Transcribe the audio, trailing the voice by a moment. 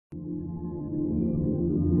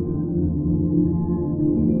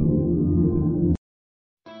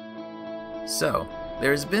So,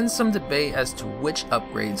 there's been some debate as to which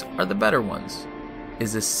upgrades are the better ones.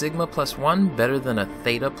 Is a Sigma +1 better than a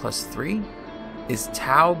Theta +3? Is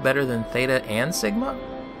Tau better than Theta and Sigma?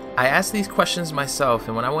 I asked these questions myself,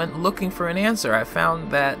 and when I went looking for an answer, I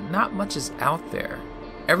found that not much is out there.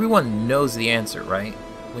 Everyone knows the answer, right?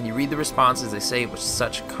 When you read the responses, they say it with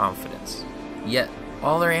such confidence. Yet,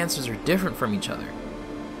 all their answers are different from each other.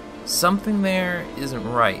 Something there isn't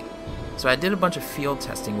right. So I did a bunch of field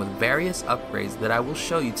testing with various upgrades that I will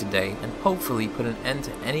show you today and hopefully put an end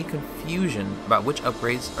to any confusion about which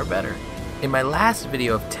upgrades are better. In my last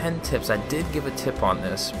video of 10 tips, I did give a tip on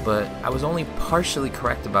this, but I was only partially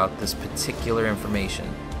correct about this particular information.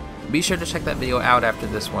 Be sure to check that video out after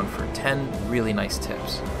this one for 10 really nice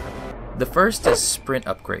tips. The first is sprint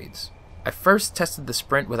upgrades. I first tested the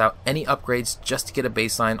sprint without any upgrades just to get a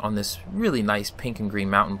baseline on this really nice pink and green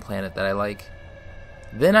mountain planet that I like.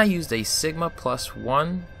 Then I used a Sigma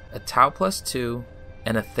 +1, a Tau +2,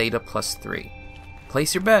 and a Theta +3.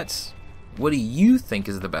 Place your bets. What do you think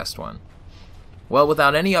is the best one? Well,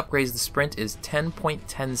 without any upgrades, the sprint is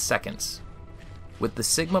 10.10 seconds. With the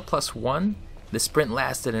Sigma +1, the sprint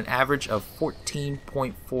lasted an average of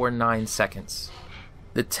 14.49 seconds.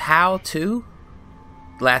 The Tau 2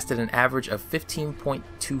 lasted an average of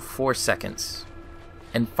 15.24 seconds.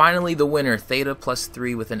 And finally, the winner, Theta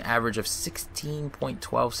 +3, with an average of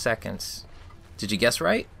 16.12 seconds. Did you guess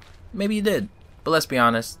right? Maybe you did. But let's be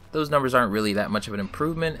honest, those numbers aren't really that much of an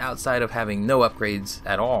improvement outside of having no upgrades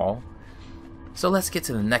at all. So let's get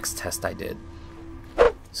to the next test I did.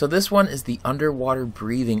 So this one is the underwater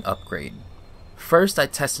breathing upgrade. First, I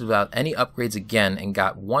tested without any upgrades again and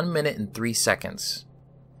got 1 minute and 3 seconds.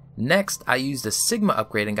 Next, I used a Sigma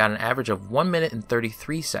upgrade and got an average of 1 minute and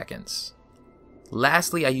 33 seconds.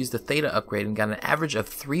 Lastly, I used the Theta upgrade and got an average of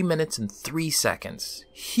 3 minutes and 3 seconds.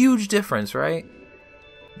 Huge difference, right?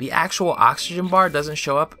 The actual oxygen bar doesn't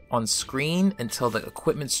show up on screen until the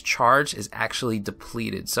equipment's charge is actually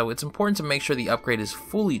depleted, so it's important to make sure the upgrade is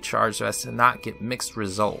fully charged so as to not get mixed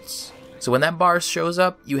results. So when that bar shows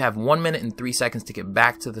up, you have 1 minute and 3 seconds to get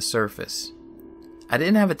back to the surface. I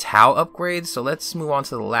didn't have a Tau upgrade, so let's move on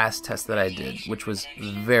to the last test that I did, which was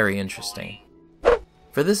very interesting.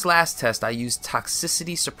 For this last test, I used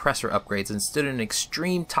toxicity suppressor upgrades and stood in an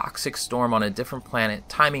extreme toxic storm on a different planet,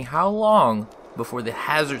 timing how long before the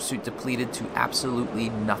hazard suit depleted to absolutely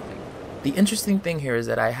nothing. The interesting thing here is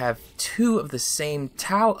that I have 2 of the same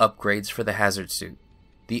Tau upgrades for the hazard suit.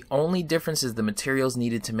 The only difference is the materials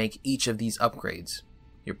needed to make each of these upgrades.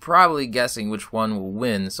 You're probably guessing which one will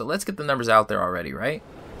win, so let's get the numbers out there already, right?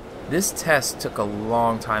 This test took a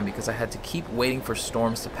long time because I had to keep waiting for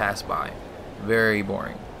storms to pass by. Very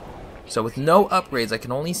boring. So with no upgrades, I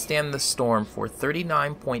can only stand the storm for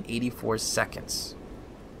 39.84 seconds.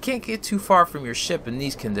 Can't get too far from your ship in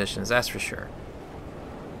these conditions, that's for sure.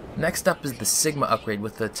 Next up is the Sigma upgrade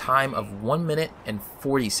with a time of 1 minute and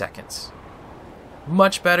 40 seconds.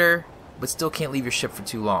 Much better, but still can't leave your ship for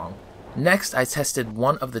too long. Next, I tested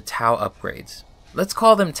one of the Tau upgrades. Let's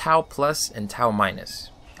call them Tau Plus and Tau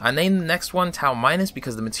Minus. I named the next one Tau Minus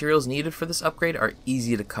because the materials needed for this upgrade are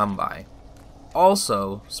easy to come by.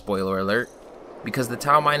 Also, spoiler alert, because the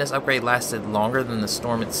Tau Minus upgrade lasted longer than the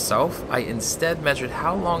storm itself, I instead measured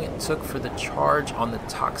how long it took for the charge on the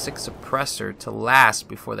toxic suppressor to last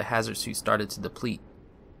before the hazard suit started to deplete,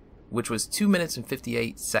 which was 2 minutes and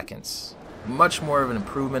 58 seconds. Much more of an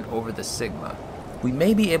improvement over the Sigma. We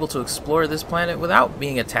may be able to explore this planet without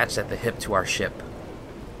being attached at the hip to our ship.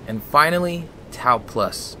 And finally, Tau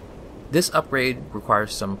Plus. This upgrade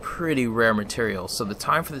requires some pretty rare materials, so the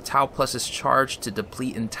time for the Tau Plus's charge to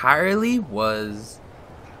deplete entirely was...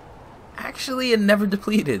 Actually, it never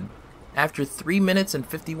depleted. After 3 minutes and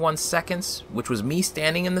 51 seconds, which was me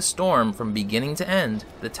standing in the storm from beginning to end,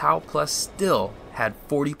 the Tau Plus still had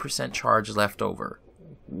 40% charge left over.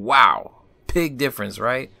 Wow, big difference,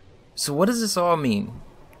 right? So what does this all mean?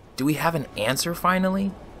 Do we have an answer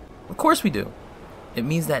finally? Of course we do. It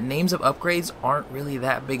means that names of upgrades aren't really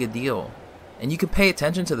that big a deal. And you can pay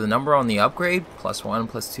attention to the number on the upgrade, +1,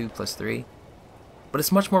 +2, +3. But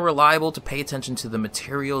it's much more reliable to pay attention to the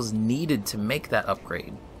materials needed to make that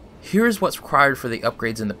upgrade. Here's what's required for the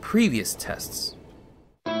upgrades in the previous tests.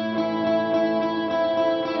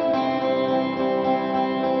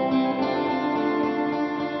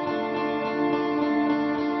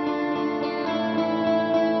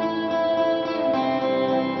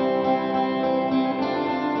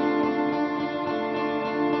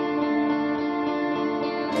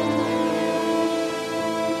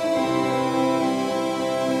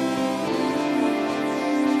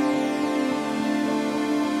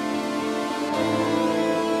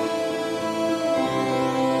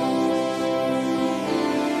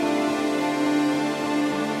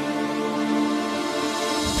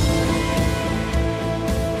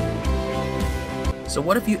 So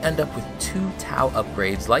what if you end up with 2 Tau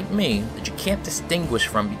upgrades like me that you can't distinguish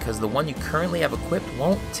from because the one you currently have equipped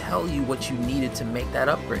won't tell you what you needed to make that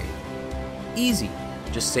upgrade? Easy.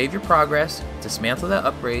 Just save your progress, dismantle that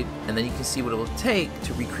upgrade, and then you can see what it will take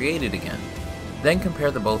to recreate it again. Then compare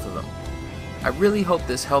the both of them. I really hope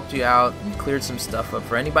this helped you out and cleared some stuff up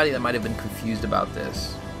for anybody that might have been confused about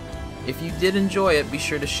this. If you did enjoy it, be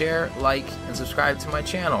sure to share, like, and subscribe to my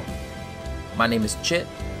channel. My name is Chit,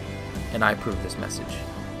 and I approve this message.